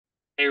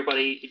Hey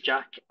everybody,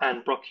 Jack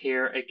and Brooke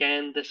here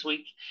again this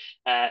week.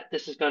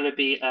 This is going to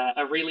be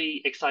a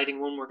really exciting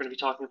one. We're going to be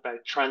talking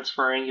about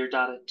transferring your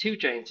data to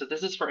Jane. So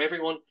this is for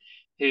everyone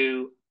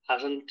who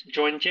hasn't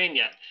joined Jane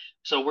yet.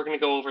 So we're going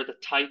to go over the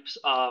types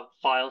of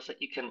files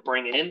that you can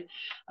bring in,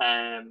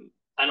 and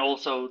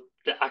also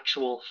the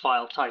actual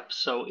file types.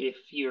 So if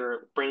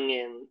you're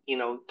bringing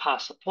in,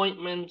 past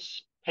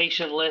appointments,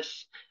 patient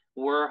lists,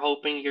 we're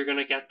hoping you're going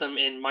to get them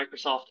in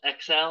Microsoft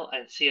Excel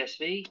and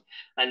CSV.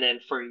 And then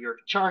for your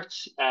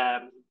charts,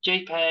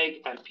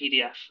 JPEG and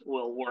PDF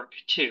will work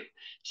too.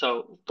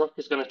 So Brooke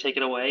is going to take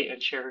it away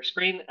and share her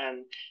screen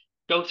and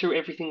go through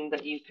everything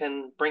that you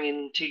can bring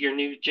into your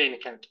new Jane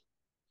account.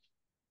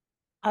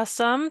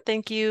 Awesome.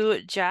 Thank you,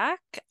 Jack.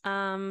 So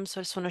I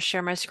just want to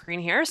share my screen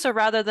here. So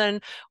rather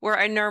than where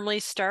I normally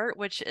start,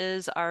 which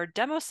is our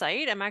demo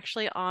site, I'm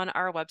actually on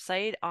our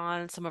website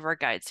on some of our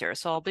guides here.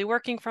 So I'll be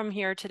working from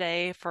here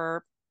today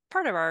for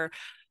part of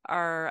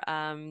our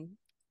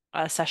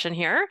session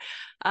here.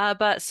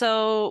 But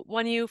so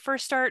when you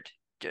first start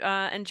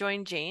and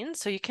join Jane,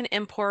 so you can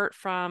import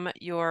from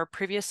your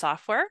previous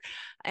software,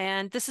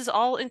 and this is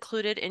all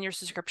included in your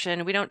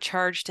subscription. We don't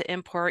charge to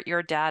import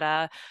your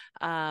data.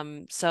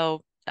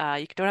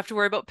 You don't have to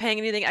worry about paying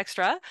anything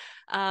extra.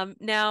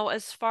 Now,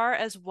 as far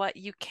as what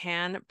you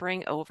can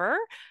bring over,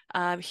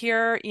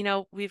 here,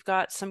 we've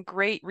got some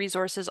great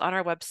resources on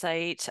our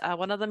website.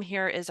 One of them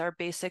here is our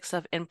basics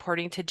of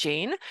importing to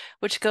Jane,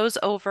 which goes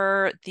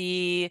over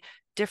the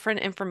different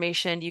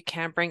information you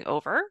can bring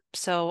over.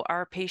 So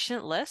our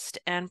patient list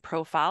and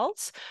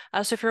profiles.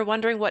 So if you're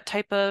wondering what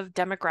type of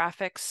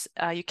demographics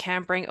you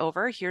can bring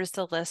over, here's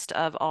the list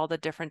of all the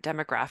different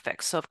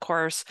demographics. So of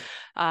course,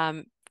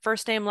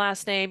 first name,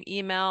 last name,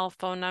 email,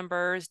 phone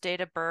numbers,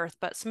 date of birth,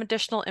 but some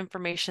additional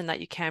information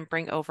that you can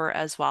bring over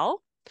as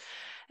well.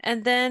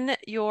 And then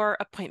your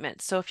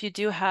appointments. So if you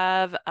do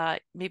have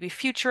maybe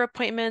future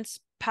appointments,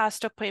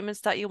 past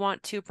appointments that you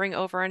want to bring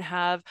over and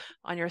have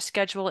on your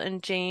schedule in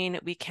Jane,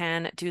 we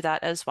can do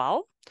that as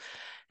well.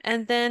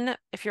 And then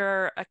if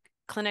you're a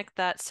clinic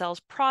that sells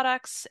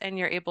products and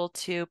you're able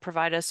to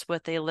provide us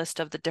with a list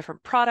of the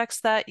different products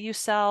that you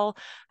sell,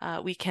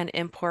 we can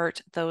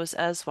import those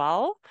as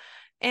well.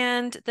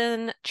 And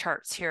then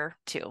charts here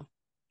too.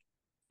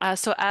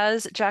 So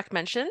as Jack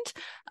mentioned,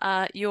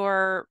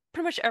 your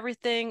pretty much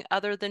everything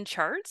other than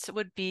charts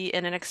would be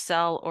in an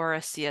Excel or a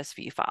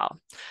CSV file.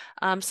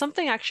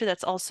 Something actually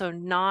that's also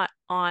not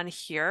on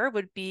here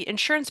would be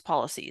insurance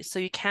policies. So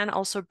you can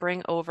also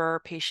bring over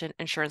patient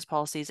insurance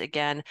policies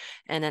again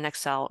in an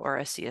Excel or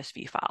a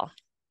CSV file.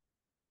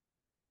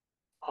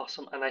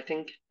 Awesome. And I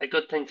think a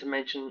good thing to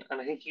mention, and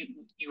I think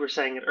you were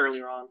saying it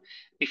earlier on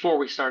before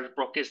we started,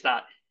 Brooke, is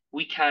that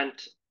we can't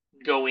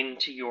go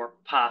into your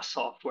past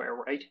software,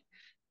 right?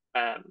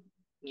 Um,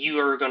 you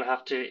are going to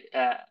have to,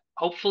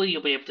 hopefully,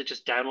 you'll be able to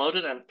just download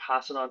it and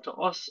pass it on to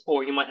us,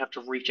 or you might have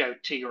to reach out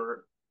to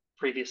your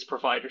previous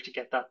provider to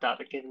get that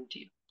data given to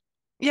you.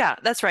 Yeah,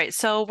 that's right.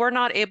 So we're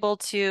not able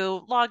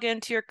to log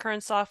into your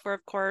current software,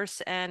 of course,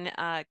 and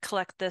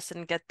collect this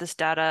and get this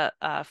data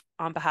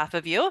on behalf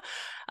of you.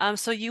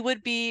 So you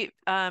would be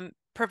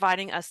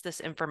providing us this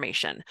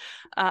information.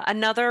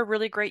 Another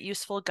really great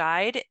useful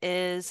guide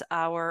is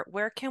our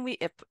where can we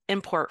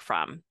import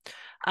from?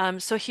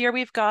 So here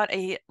we've got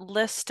a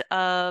list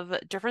of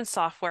different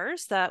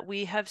softwares that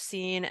we have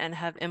seen and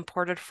have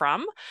imported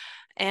from.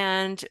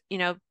 And,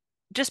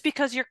 just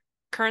because your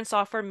current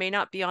software may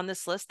not be on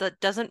this list, that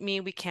doesn't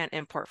mean we can't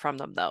import from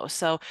them though.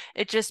 So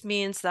it just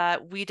means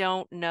that we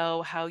don't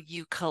know how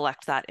you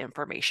collect that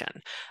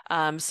information.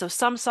 So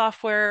some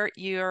software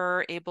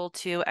you're able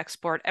to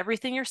export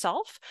everything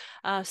yourself.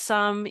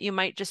 Some you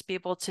might just be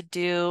able to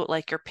do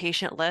like your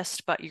patient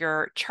list, but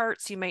your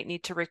charts you might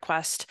need to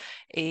request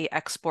a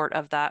export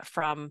of that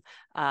from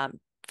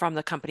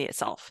the company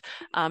itself.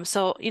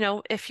 So,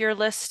 if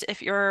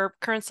your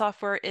current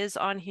software is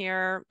on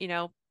here,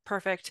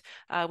 perfect.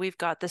 We've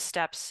got the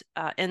steps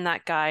in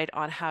that guide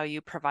on how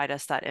you provide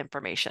us that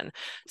information.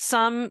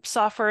 Some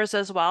softwares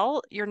as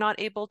well, you're not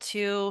able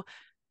to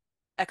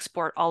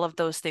export all of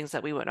those things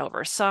that we went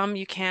over. Some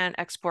you can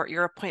export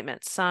your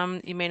appointments.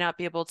 Some you may not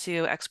be able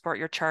to export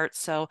your charts.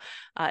 So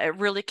it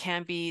really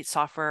can be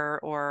software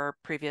or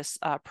previous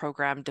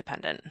program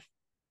dependent.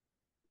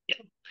 Yeah.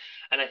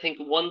 And I think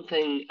one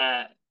thing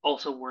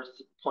also worth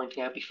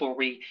pointing out before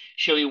we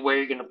show you where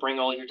you're going to bring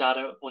all your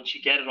data once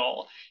you get it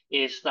all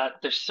is that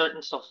there's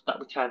certain stuff that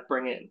we can't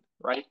bring in,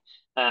 right?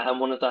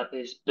 And one of that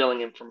is billing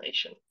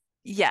information.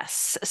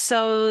 Yes.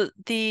 So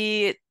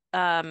the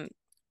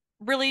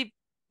really,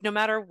 no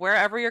matter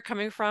wherever you're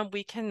coming from,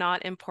 we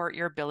cannot import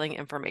your billing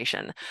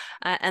information.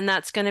 And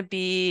that's going to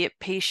be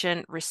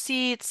patient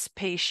receipts,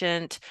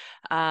 patient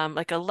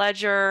like a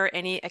ledger,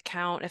 any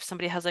account, if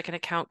somebody has like an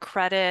account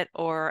credit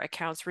or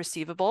accounts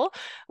receivable,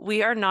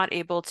 we are not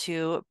able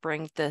to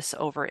bring this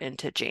over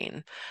into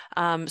Jane.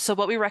 So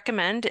what we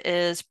recommend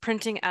is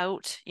printing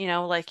out,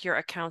 like your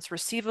accounts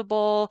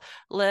receivable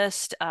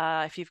list,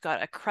 if you've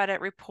got a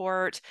credit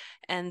report,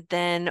 and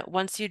then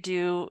once you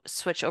do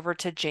switch over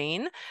to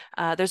Jane,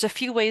 there's a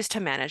few ways to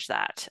manage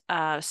that.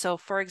 So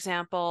for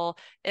example,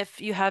 if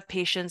you have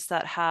patients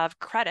that have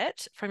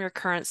credit from your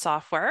current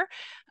software,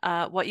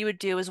 what you would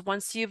do is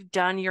once you've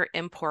done your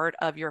import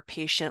of your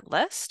patient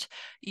list,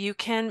 you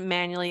can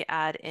manually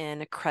add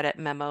in credit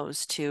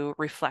memos to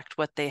reflect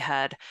what they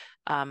had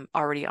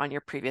already on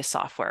your previous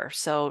software.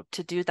 So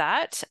to do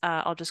that,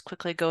 I'll just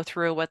quickly go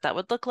through what that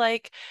would look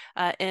like.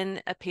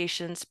 In a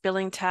patient's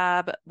billing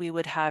tab, we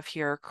would have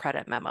here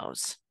credit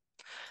memos.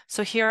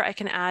 So here I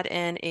can add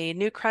in a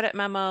new credit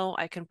memo.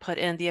 I can put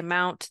in the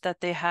amount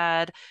that they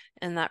had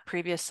in that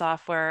previous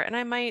software, and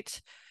I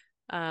might,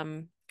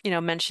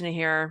 mention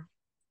here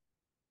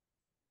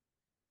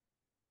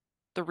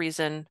the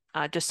reason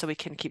just so we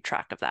can keep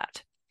track of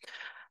that.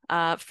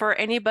 For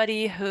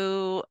anybody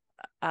who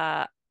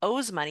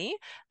owes money,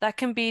 that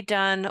can be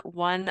done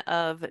one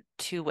of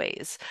two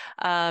ways.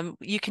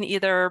 You can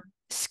either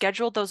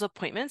schedule those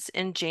appointments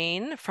in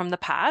Jane from the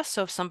past.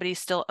 So if somebody's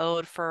still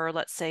owed for,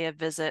 let's say, a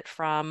visit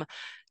from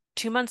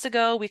 2 months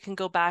ago, we can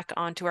go back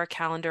onto our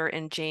calendar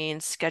in Jane,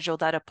 schedule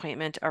that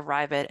appointment,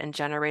 arrive it, and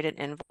generate an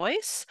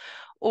invoice.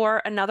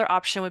 Or another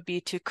option would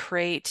be to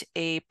create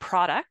a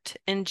product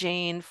in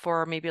Jane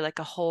for maybe like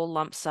a whole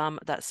lump sum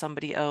that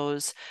somebody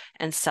owes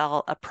and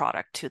sell a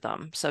product to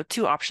them. So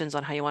two options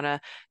on how you want to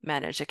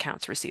manage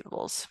accounts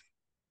receivables.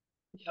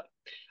 Yep.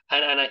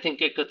 And I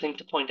think a good thing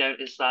to point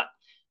out is that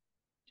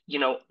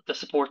the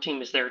support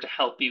team is there to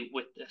help you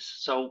with this.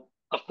 So,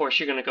 of course,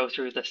 you're going to go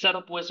through the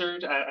setup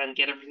wizard and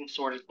get everything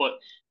sorted, but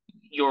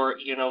your,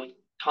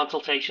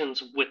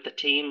 consultations with the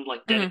team,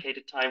 like Mhm,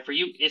 dedicated time for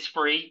you, is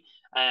free.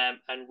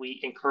 And we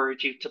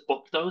encourage you to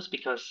book those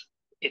because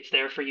it's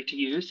there for you to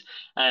use.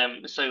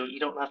 So you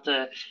don't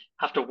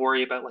have to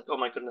worry about like, oh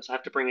my goodness, I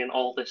have to bring in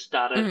all this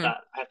data mhm,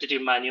 that I have to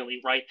do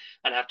manually, right?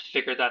 And I have to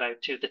figure that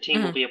out too. The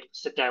team will mhm. be able to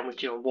sit down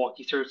with you and walk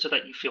you through it so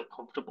that you feel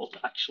comfortable to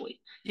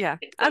actually Yeah,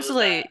 get those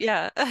absolutely.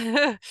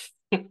 Yeah.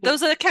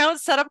 Those account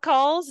setup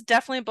calls,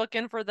 definitely book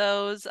in for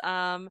those.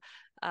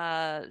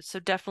 So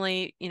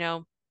definitely,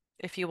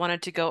 if you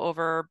wanted to go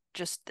over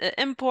just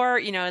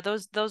import,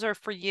 those are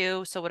for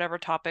you. So whatever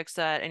topics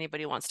that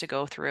anybody wants to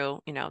go through,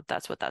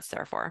 that's what that's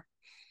there for.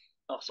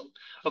 Awesome.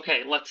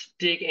 Okay, let's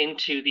dig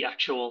into the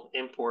actual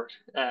import,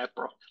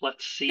 Brooke.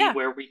 Let's see Yeah.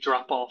 where we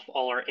drop off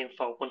all our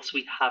info once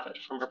we have it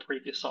from our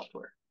previous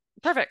software.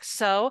 Perfect.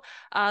 So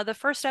the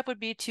first step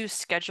would be to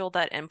schedule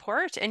that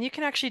import, and you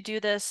can actually do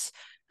this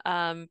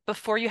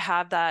before you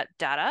have that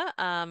data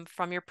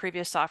from your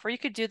previous software. You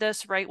could do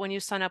this right when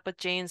you sign up with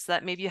Jane, so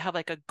that maybe you have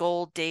like a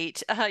goal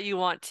date you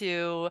want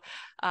to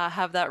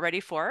have that ready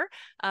for.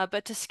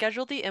 But to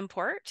schedule the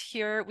import,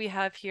 here we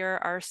have here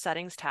our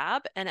settings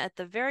tab, and at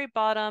the very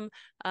bottom,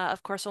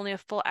 of course, only a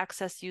full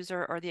access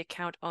user or the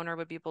account owner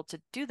would be able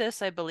to do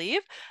this, I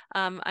believe.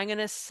 I'm going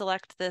to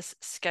select this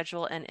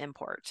schedule and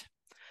import.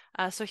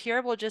 So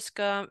here we'll just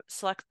go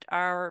select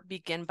our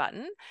begin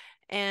button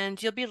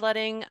and you'll be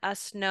letting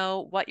us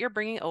know what you're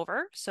bringing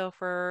over. So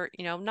for,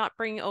 not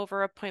bringing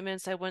over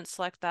appointments, I wouldn't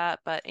select that,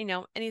 but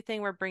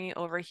anything we're bringing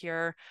over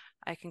here,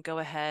 I can go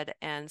ahead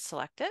and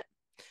select it.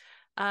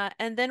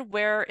 And then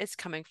where it's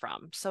coming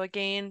from. So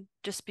again,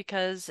 just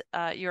because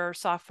your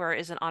software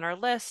isn't on our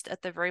list,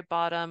 at the very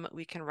bottom,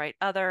 we can write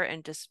other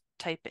and just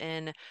type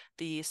in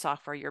the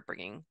software you're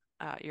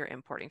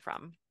importing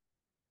from.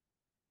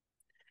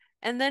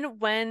 And then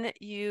when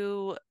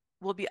you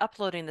will be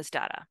uploading this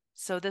data.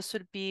 So this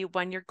would be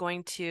when you're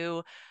going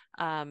to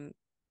um,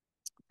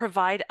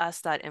 provide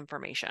us that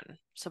information.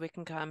 So we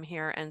can come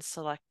here and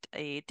select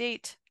a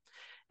date.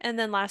 And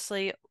then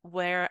lastly,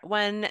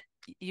 when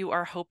you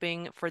are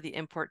hoping for the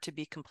import to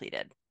be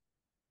completed.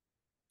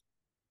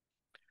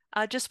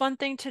 Just one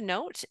thing to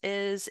note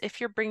is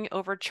if you're bringing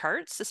over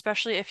charts,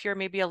 especially if you're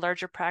maybe a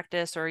larger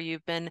practice or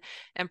you've been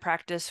in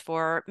practice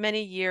for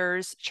many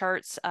years,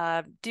 charts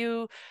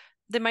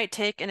they might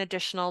take an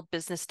additional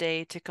business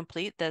day to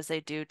complete, as they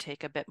do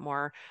take a bit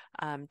more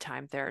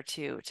time there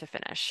to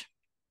finish.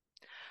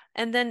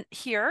 And then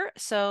here,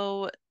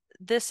 so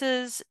this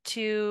is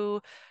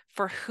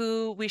for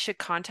who we should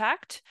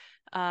contact,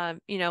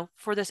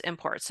 for this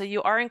import. So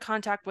you are in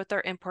contact with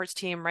our imports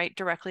team right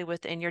directly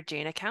within your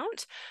Jane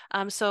account.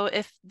 So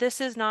if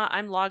this is not,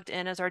 I'm logged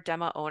in as our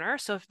demo owner.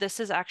 So if this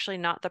is actually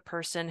not the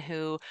person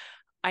who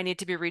I need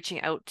to be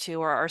reaching out to,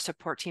 or our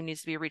support team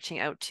needs to be reaching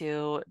out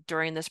to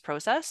during this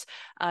process,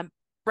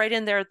 write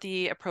in there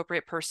the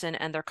appropriate person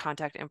and their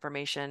contact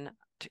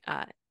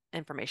uh,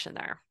 information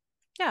there.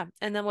 Yeah,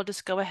 and then we'll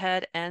just go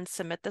ahead and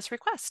submit this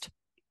request.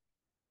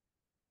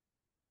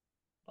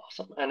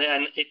 Awesome. And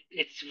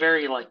it's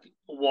very like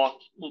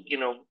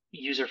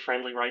user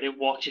friendly, right? It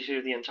walks you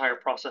through the entire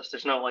process.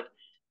 There's no like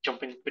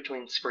jumping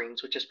between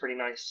screens, which is pretty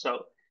nice.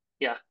 So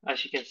yeah,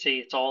 as you can see,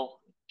 it's all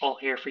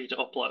here for you to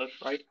upload,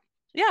 right?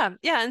 Yeah,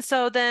 yeah. And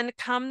so then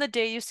come the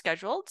day you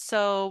scheduled.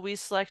 So we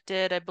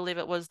selected, I believe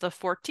it was the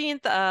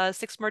 14th,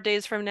 6 more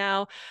days from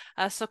now.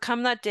 So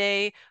come that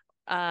day,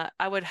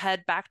 I would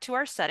head back to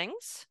our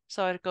settings.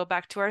 So I'd go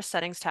back to our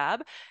settings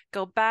tab,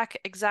 go back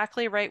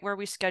exactly right where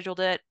we scheduled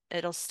it.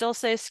 It'll still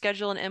say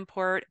schedule and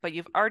import, but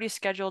you've already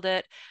scheduled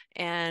it.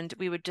 And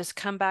we would just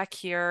come back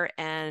here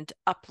and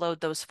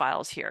upload those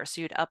files here.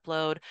 So you'd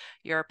upload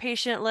your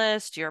patient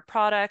list, your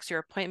products, your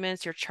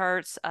appointments, your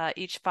charts,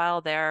 each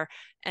file there,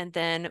 and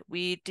then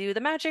we do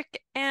the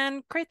magic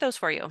and create those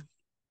for you.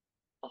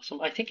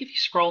 Awesome. I think if you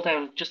scroll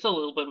down just a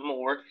little bit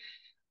more,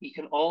 you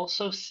can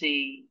also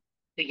see,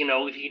 if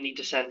you need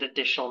to send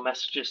additional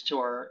messages to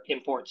our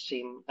imports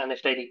team, and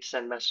if they need to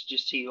send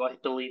messages to you, I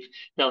believe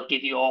they'll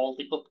give you all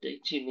the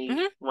updates you need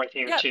Hmm. right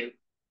here Yep. too.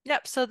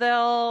 Yep. So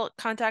they'll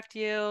contact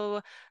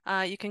you.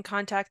 You can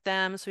contact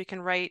them so we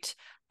can write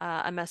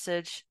a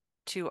message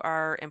to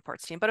our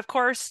imports team. But of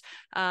course,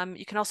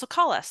 you can also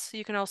call us.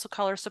 You can also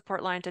call our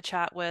support line to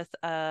chat with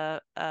a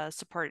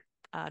support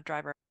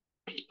driver.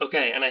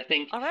 Okay, and I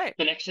think All right.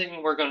 the next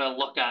thing we're going to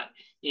look at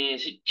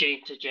is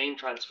Jane to Jane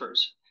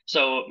transfers.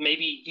 So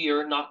maybe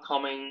you're not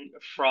coming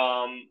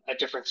from a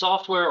different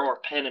software or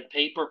pen and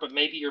paper, but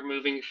maybe you're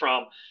moving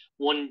from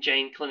one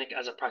Jane clinic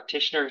as a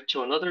practitioner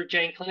to another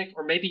Jane clinic,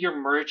 or maybe you're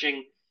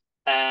merging,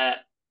 uh,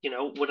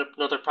 with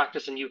another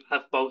practice and you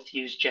have both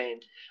used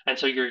Jane, and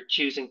so you're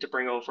choosing to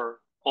bring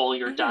over all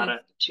your Hmm. data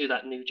to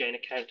that new Jane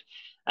account.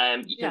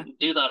 You Yeah. can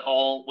do that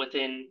all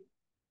within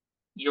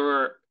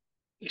your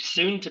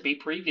soon to be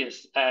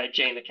previous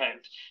Jane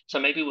account. So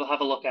maybe we'll have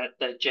a look at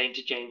the Jane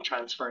to Jane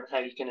transfer and how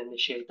you can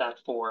initiate that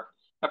for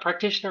a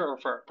practitioner or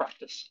for a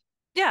practice.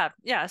 Yeah.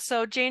 Yeah.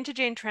 So Jane to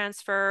Jane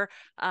transfer.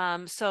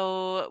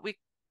 So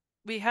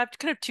we have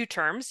kind of two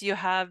terms. You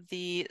have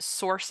the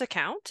source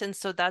account, and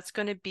so that's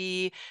going to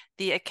be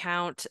the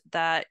account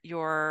that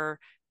you're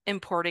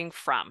importing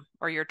from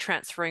or you're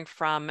transferring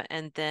from.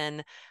 And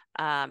then,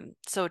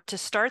 so to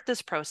start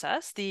this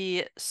process,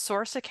 the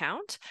source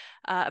account,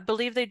 I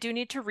believe they do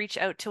need to reach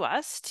out to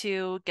us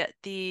to get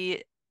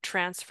the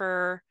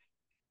transfer.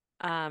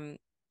 Um,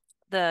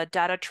 the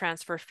data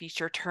transfer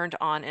feature turned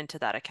on into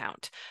that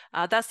account.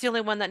 That's the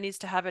only one that needs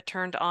to have it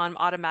turned on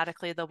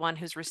automatically. The one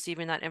who's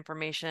receiving that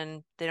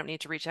information, they don't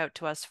need to reach out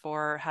to us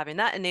for having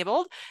that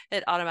enabled.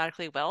 It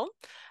automatically will.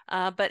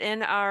 But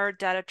in our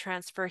data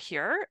transfer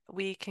here,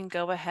 we can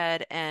go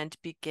ahead and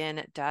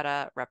begin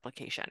data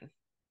replication.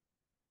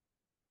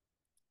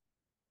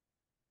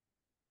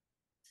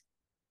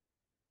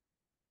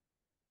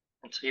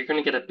 And so you're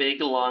going to get a big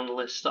long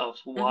list of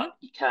Hmm. what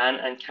you can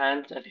and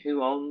can't and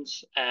who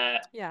owns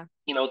Yeah.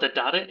 the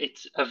data.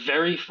 It's a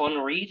very fun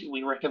read.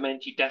 We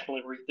recommend you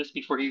definitely read this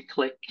before you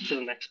click to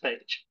the next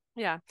page.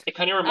 Yeah. It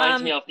kind of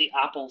reminds me Um, of the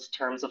Apple's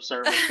terms of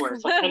service where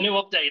it's like a new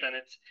update and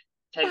it's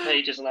 10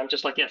 pages and I'm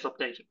just like, yes,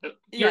 update it.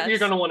 You're going yes.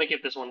 to want to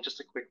give this one just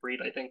a quick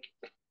read, I think.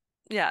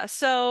 Yeah.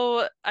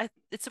 So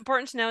it's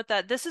important to note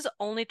that this is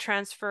only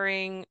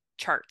transferring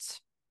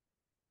charts.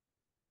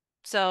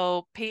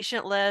 So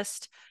patient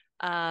list,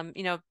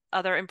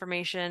 other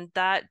information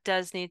that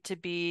does need to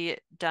be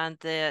done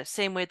the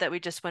same way that we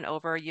just went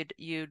over. You'd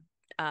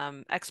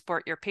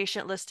export your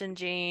patient list in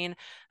Jane,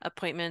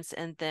 appointments,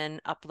 and then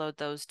upload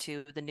those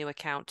to the new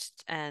account.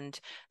 And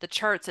the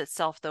charts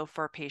itself, though,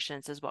 for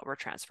patients is what we're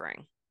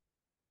transferring.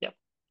 Yep,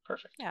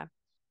 perfect. Yeah.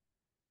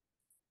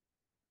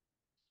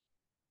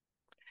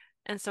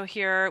 And so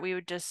here we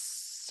would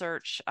just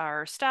search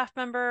our staff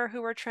member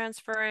who we're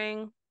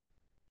transferring.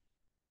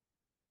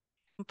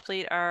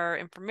 Complete our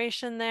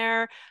information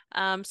there.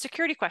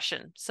 Security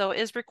question. So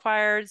is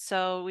required.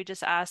 So we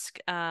just ask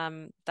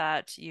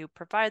that you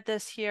provide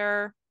this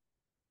here,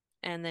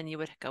 and then you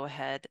would go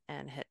ahead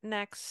and hit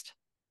next.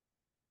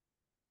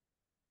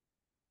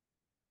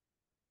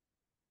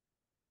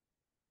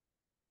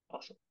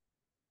 Awesome.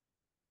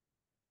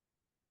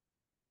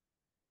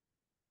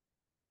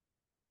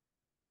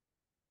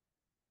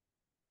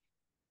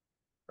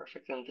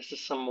 Perfect. And this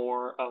is some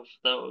more of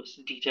those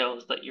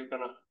details that you're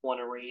going to want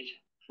to read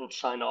and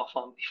sign off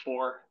on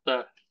before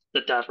the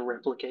data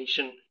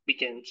replication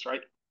begins,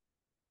 right?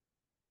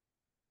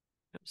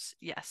 Oops,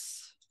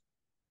 yes.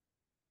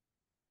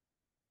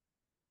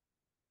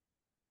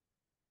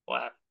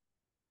 Wow.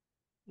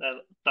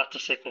 That's a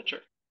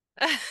signature.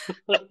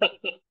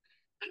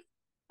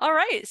 All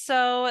right,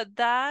 so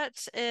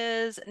that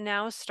is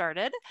now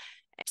started.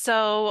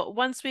 So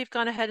once we've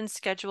gone ahead and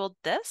scheduled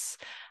this,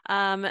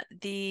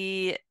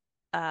 the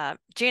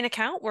Jane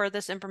account where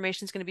this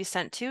information is going to be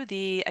sent to,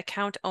 the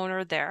account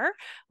owner there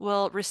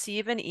will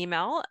receive an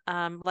email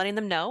letting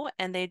them know,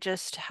 and they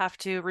just have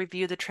to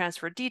review the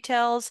transfer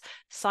details,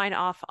 sign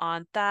off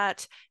on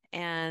that,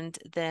 and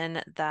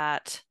then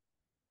that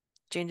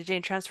Jane to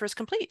Jane transfer is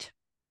complete.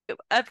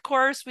 Of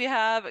course, we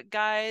have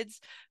guides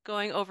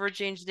going over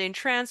Jane to Jane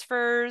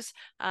transfers.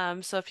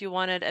 So if you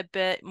wanted a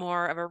bit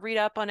more of a read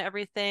up on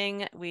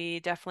everything,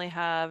 we definitely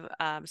have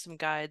some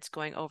guides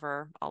going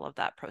over all of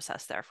that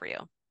process there for you.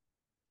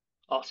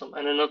 Awesome.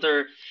 And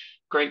another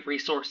great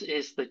resource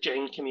is the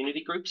Jane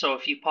community group. So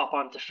if you pop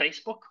onto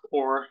Facebook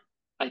or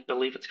I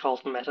believe it's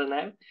called Meta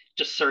now.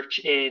 Just search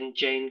in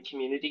Jane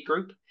Community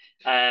Group.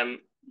 Um,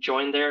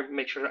 Join there,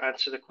 make sure to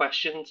answer the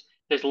questions.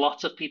 There's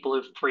lots of people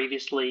who've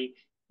previously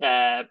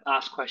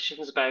asked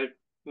questions about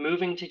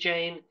moving to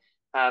Jane,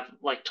 have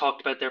like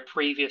talked about their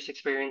previous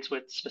experience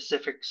with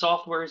specific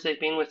softwares they've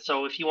been with.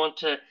 So if you want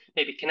to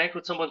maybe connect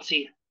with someone,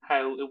 see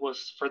how it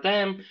was for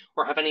them,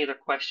 or have any other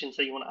questions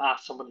that you want to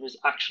ask someone who's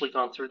actually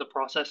gone through the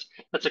process,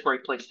 that's a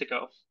great place to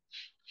go.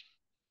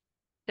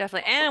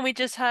 Definitely. Awesome. And we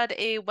just had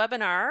a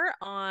webinar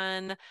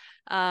on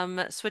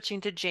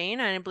switching to Jane,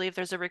 and I believe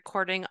there's a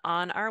recording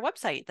on our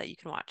website that you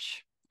can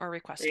watch or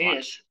request to There is.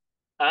 watch.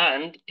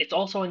 And it's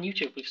also on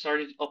YouTube. We've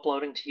started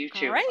uploading to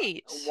YouTube.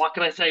 Great. What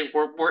can I say?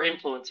 We're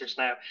influencers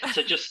now.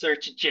 So just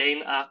search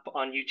Jane app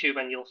on YouTube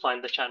and you'll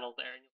find the channel there.